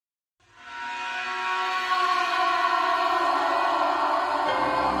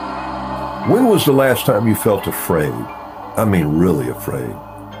When was the last time you felt afraid? I mean, really afraid.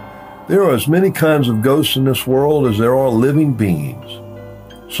 There are as many kinds of ghosts in this world as there are living beings.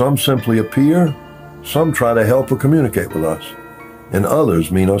 Some simply appear, some try to help or communicate with us, and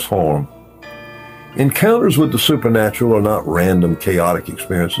others mean us harm. Encounters with the supernatural are not random, chaotic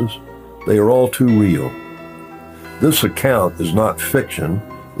experiences. They are all too real. This account is not fiction,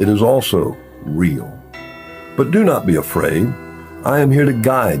 it is also real. But do not be afraid. I am here to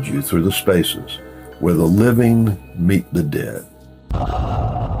guide you through the spaces where the living meet the dead.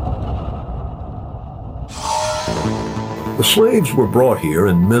 The slaves were brought here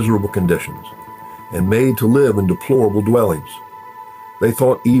in miserable conditions and made to live in deplorable dwellings. They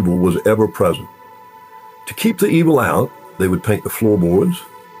thought evil was ever present. To keep the evil out, they would paint the floorboards,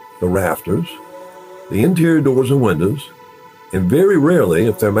 the rafters, the interior doors and windows, and very rarely,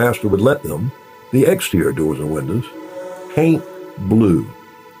 if their master would let them, the exterior doors and windows, Haint blue.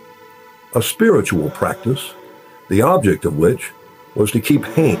 A spiritual practice, the object of which was to keep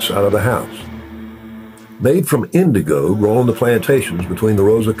haints out of the house. Made from indigo grown on the plantations between the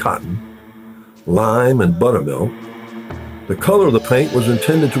rows of cotton, lime, and buttermilk, the color of the paint was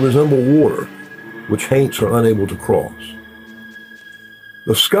intended to resemble water, which haints are unable to cross.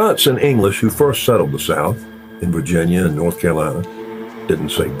 The Scots and English who first settled the South, in Virginia and North Carolina, didn't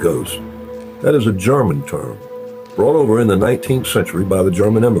say ghost. That is a German term, brought over in the 19th century by the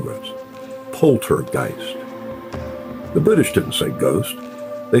German immigrants, poltergeist. The British didn't say ghost,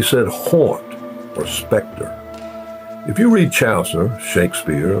 they said haunt or spectre. If you read Chaucer,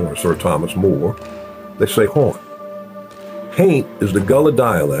 Shakespeare, or Sir Thomas More, they say haunt. Haint is the Gullah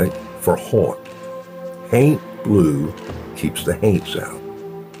dialect for haunt. Haint blue keeps the haints out.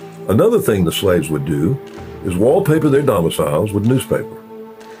 Another thing the slaves would do is wallpaper their domiciles with newspaper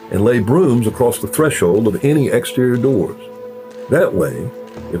and lay brooms across the threshold of any exterior doors. That way,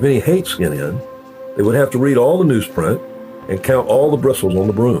 if any haints get in, they would have to read all the newsprint and count all the bristles on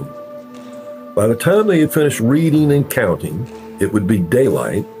the broom. By the time they had finished reading and counting, it would be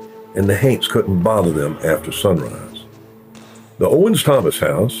daylight, and the haints couldn't bother them after sunrise. The Owens Thomas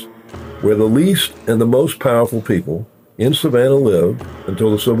house, where the least and the most powerful people in Savannah lived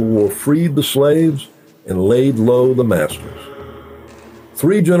until the Civil War freed the slaves and laid low the masters.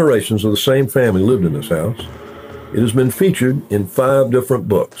 3 generations of the same family lived in this house. It has been featured in 5 different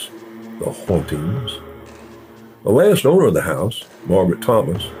books, The Hauntings. The last owner of the house, Margaret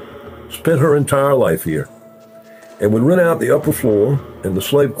Thomas, spent her entire life here and would rent out the upper floor and the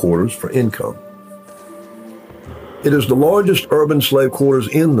slave quarters for income. It is the largest urban slave quarters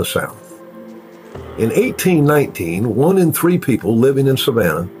in the South. In 1819, 1 in 3 people living in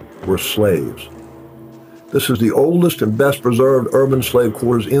Savannah were slaves. This is the oldest and best preserved urban slave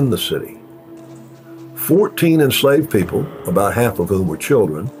quarters in the city. 14 enslaved people, about half of whom were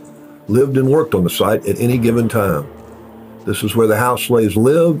children, lived and worked on the site at any given time. This is where the house slaves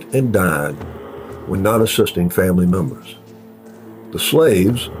lived and died when not assisting family members. The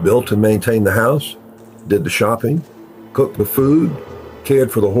slaves built and maintained the house, did the shopping, cooked the food, cared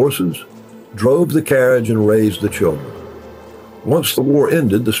for the horses, drove the carriage, and raised the children. Once the war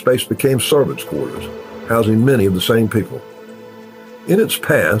ended, the space became servants' quarters, housing many of the same people. In its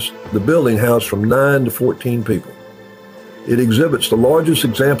past, the building housed from 9 to 14 people. It exhibits the largest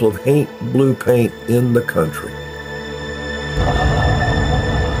example of Haint blue paint in the country.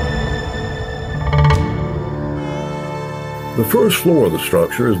 The first floor of the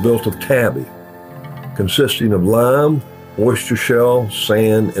structure is built of tabby, consisting of lime, oyster shell,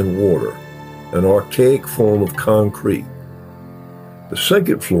 sand, and water, an archaic form of concrete. The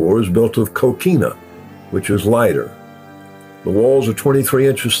second floor is built of coquina, which is lighter. The walls are 23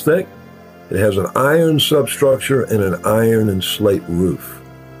 inches thick. It has an iron substructure and an iron and slate roof.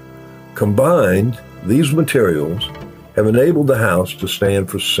 Combined, these materials have enabled the house to stand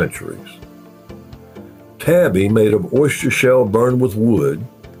for centuries. Tabby, made of oyster shell burned with wood,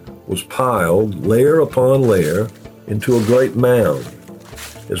 was piled layer upon layer into a great mound,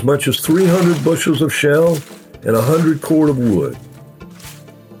 as much as 300 bushels of shell and 100 cord of wood.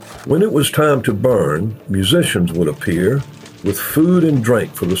 When it was time to burn, musicians would appear with food and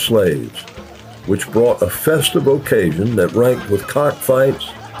drink for the slaves, which brought a festive occasion that ranked with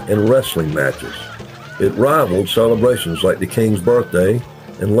cockfights and wrestling matches. It rivaled celebrations like the King's birthday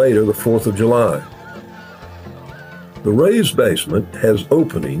and later the 4th of July. The raised basement has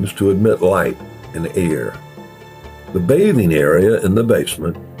openings to admit light and air. The bathing area in the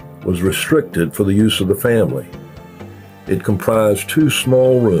basement was restricted for the use of the family. It comprised 2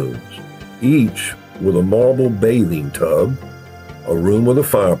 small rooms, each with a marble bathing tub, a room with a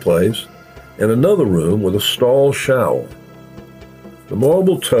fireplace, and another room with a stall shower. The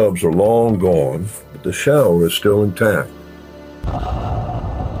marble tubs are long gone, but the shower is still intact.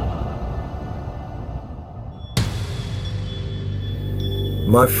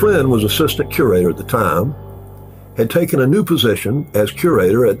 My friend was assistant curator at the time, had taken a new position as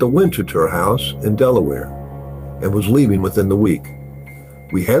curator at the Winterthur House in Delaware, and was leaving within the week.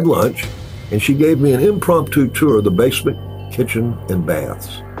 We had lunch, and she gave me an impromptu tour of the basement, kitchen, and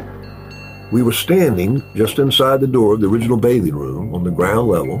baths. We were standing just inside the door of the original bathing room on the ground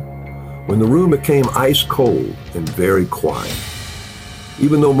level when the room became ice cold and very quiet,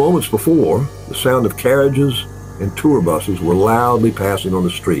 even though moments before the sound of carriages and tour buses were loudly passing on the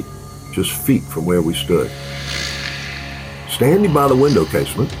street just feet from where we stood. Standing by the window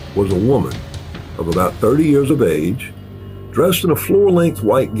casement was a woman of about 30 years of age, dressed in a floor-length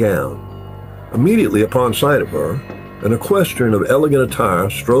white gown. Immediately upon sight of her, an equestrian of elegant attire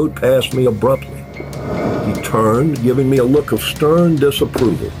strode past me abruptly. He turned, giving me a look of stern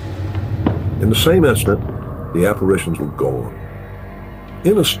disapproval. In the same instant, the apparitions were gone.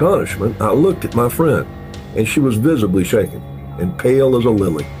 In astonishment, I looked at my friend, and she was visibly shaken and pale as a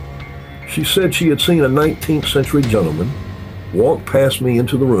lily. She said she had seen a 19th century gentleman walk past me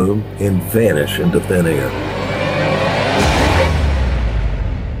into the room and vanish into thin air.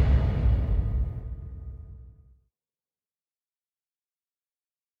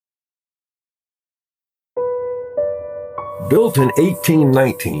 Built in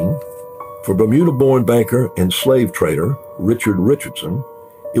 1819 for Bermuda-born banker and slave trader Richard Richardson,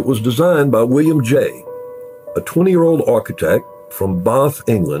 it was designed by William Jay, a 20-year-old architect from Bath,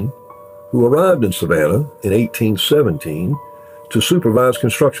 England, who arrived in Savannah in 1817 to supervise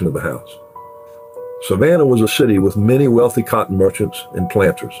construction of the house. Savannah was a city with many wealthy cotton merchants and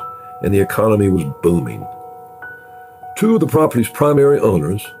planters, and the economy was booming. Two of the property's primary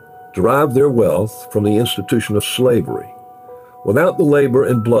owners derived their wealth from the institution of slavery. Without the labor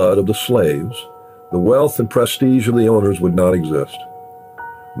and blood of the slaves, the wealth and prestige of the owners would not exist.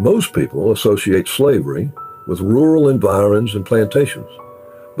 Most people associate slavery with rural environs and plantations,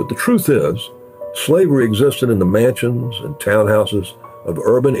 but the truth is, slavery existed in the mansions and townhouses of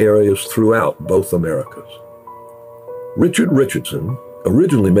urban areas throughout both Americas. Richard Richardson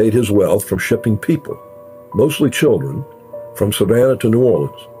originally made his wealth from shipping people, mostly children, from Savannah to New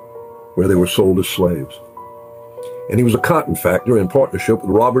Orleans, where they were sold as slaves. And he was a cotton factor in partnership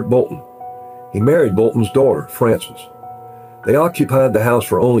with Robert Bolton. He married Bolton's daughter, Frances. They occupied the house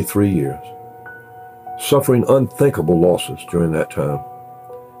for only 3 years, suffering unthinkable losses during that time.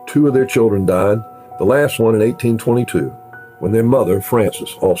 2 of their children died, the last one in 1822, when their mother,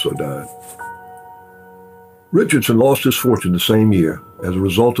 Frances, also died. Richardson lost his fortune the same year as a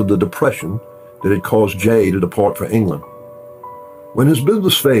result of the depression that had caused Jay to depart for England. When his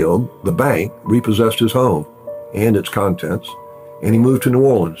business failed, the bank repossessed his home and its contents, and he moved to New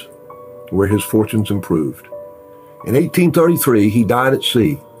Orleans, where his fortunes improved. In 1833, he died at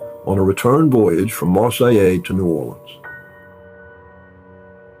sea on a return voyage from Marseille to New Orleans.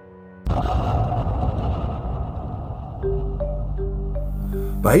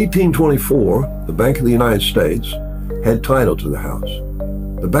 By 1824, the Bank of the United States had title to the house.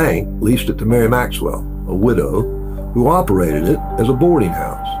 The bank leased it to Mary Maxwell, a widow, who operated it as a boarding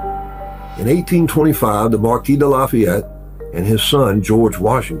house. In 1825, the Marquis de Lafayette and his son, George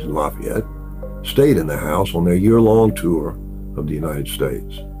Washington Lafayette, stayed in the house on their year-long tour of the United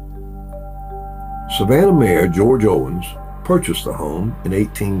States. Savannah Mayor George Owens purchased the home in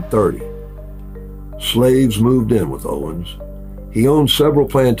 1830. Slaves moved in with Owens. He owned several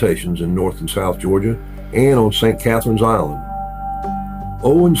plantations in North and South Georgia and on St. Catherine's Island.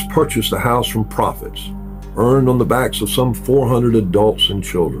 Owens purchased the house from profits earned on the backs of some 400 adults and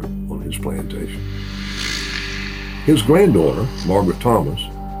children on his plantation. His granddaughter, Margaret Thomas,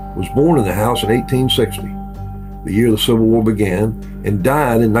 was born in the house in 1860, the year the Civil War began, and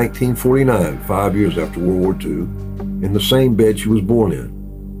died in 1949, 5 years after World War II, in the same bed she was born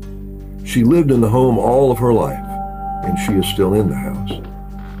in. She lived in the home all of her life, and she is still in the house.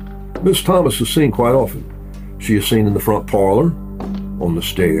 Miss Thomas is seen quite often. She is seen in the front parlor, on the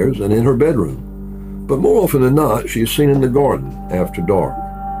stairs, and in her bedroom. But more often than not, she is seen in the garden after dark.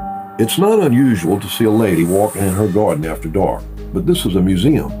 It's not unusual to see a lady walking in her garden after dark, but this is a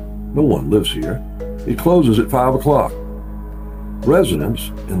museum. No one lives here. It closes at 5 o'clock. Residents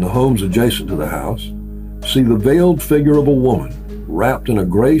in the homes adjacent to the house see the veiled figure of a woman wrapped in a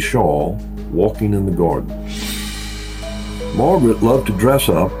gray shawl walking in the garden. Margaret loved to dress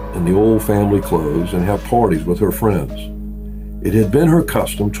up in the old family clothes and have parties with her friends. It had been her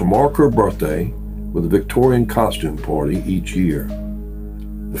custom to mark her birthday with a Victorian costume party each year.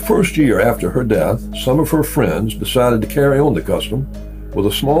 The first year after her death, some of her friends decided to carry on the custom with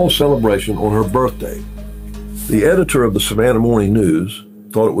a small celebration on her birthday. The editor of the Savannah Morning News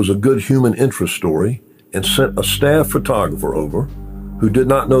thought it was a good human interest story and sent a staff photographer over who did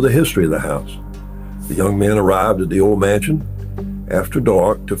not know the history of the house. The young man arrived at the old mansion after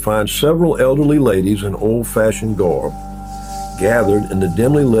dark to find several elderly ladies in old-fashioned garb gathered in the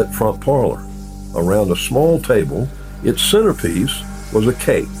dimly lit front parlor. Around a small table, its centerpiece was a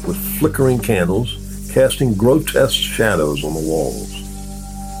cake with flickering candles casting grotesque shadows on the walls.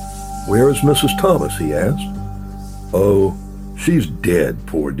 "Where is Mrs. Thomas?" he asked. "Oh, she's dead,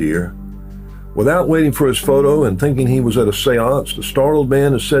 poor dear." Without waiting for his photo and thinking he was at a seance, the startled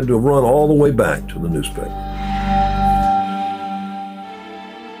man is said to have run all the way back to the newspaper.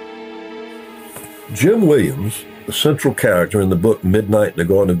 Jim Williams, the central character in the book Midnight in the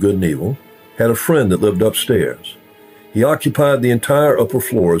Garden of Good and Evil, had a friend that lived upstairs. He occupied the entire upper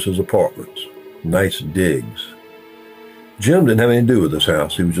floor as his apartments. Nice digs. Jim didn't have anything to do with this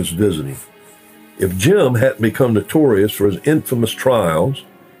house. He was just visiting. If Jim hadn't become notorious for his infamous trials,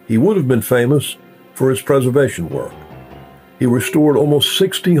 he would have been famous for his preservation work. He restored almost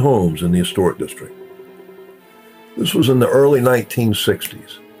 60 homes in the historic district. This was in the early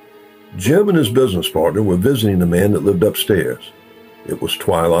 1960s. Jim and his business partner were visiting the man that lived upstairs. It was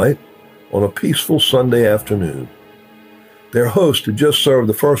twilight on a peaceful Sunday afternoon. Their host had just served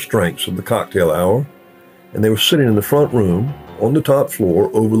the first drinks of the cocktail hour, and they were sitting in the front room on the top floor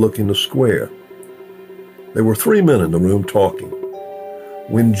overlooking the square. There were 3 men in the room talking,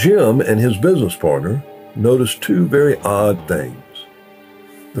 when Jim and his business partner noticed two very odd things.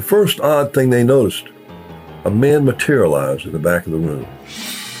 The first odd thing they noticed, a man materialized in the back of the room.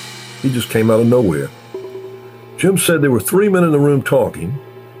 He just came out of nowhere. Jim said there were 3 men in the room talking,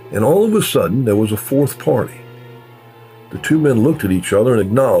 and all of a sudden there was a fourth party. The 2 men looked at each other and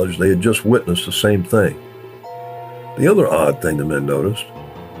acknowledged they had just witnessed the same thing. The other odd thing the men noticed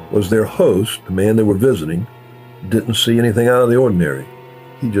was their host, the man they were visiting, didn't see anything out of the ordinary.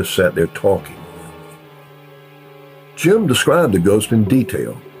 He just sat there talking. Jim described the ghost in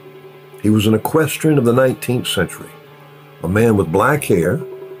detail. He was an equestrian of the 19th century, a man with black hair,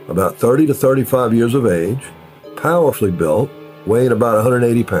 about 30 to 35 years of age, powerfully built, weighing about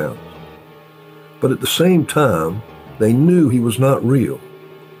 180 pounds. But at the same time, they knew he was not real.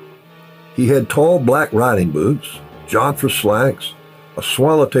 He had tall black riding boots, jockey slacks, a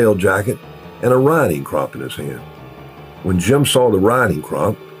swallowtail jacket, and a riding crop in his hand. When Jim saw the riding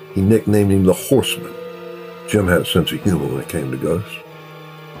crop, he nicknamed him the Horseman. Jim had a sense of humor when it came to ghosts.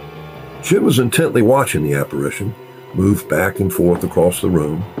 Jim was intently watching the apparition, move back and forth across the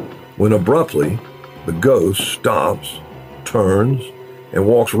room, when abruptly, the ghost stops, turns, and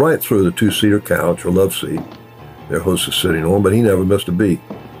walks right through the 2-seater couch or love seat their host is sitting on, but he never missed a beat.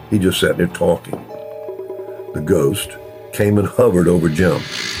 He just sat there talking. The ghost came and hovered over Jim.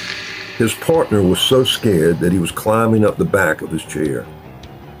 His partner was so scared that he was climbing up the back of his chair.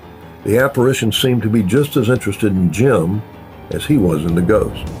 The apparition seemed to be just as interested in Jim as he was in the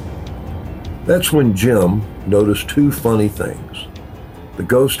ghost. That's when Jim noticed 2 funny things. The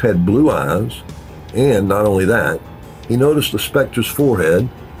ghost had blue eyes, and not only that, he noticed the specter's forehead,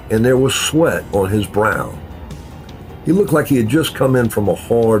 and there was sweat on his brow. He looked like he had just come in from a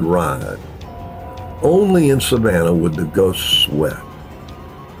hard ride. Only in Savannah would the ghost sweat.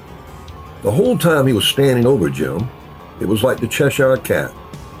 The whole time he was standing over Jim, it was like the Cheshire Cat.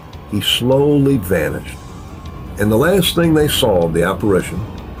 He slowly vanished, and the last thing they saw of the apparition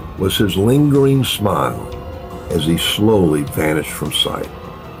was his lingering smile as he slowly vanished from sight.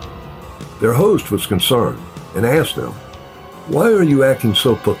 Their host was concerned and asked them, "Why are you acting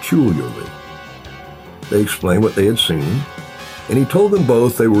so peculiarly?" They explained what they had seen, and he told them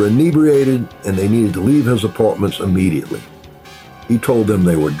both they were inebriated and they needed to leave his apartments immediately. He told them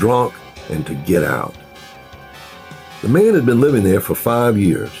they were drunk and to get out. The man had been living there for 5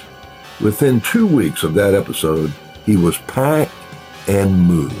 years. Within 2 weeks of that episode, he was packed and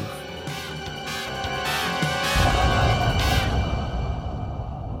moved.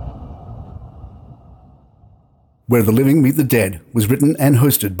 Where the Living Meet the Dead was written and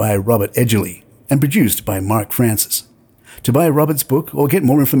hosted by Robert Edgerly and produced by Mark Francis. To buy Robert's book or get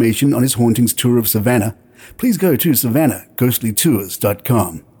more information on his hauntings tour of Savannah, please go to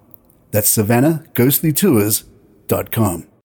savannahghostlytours.com. That's savannahghostlytours.com.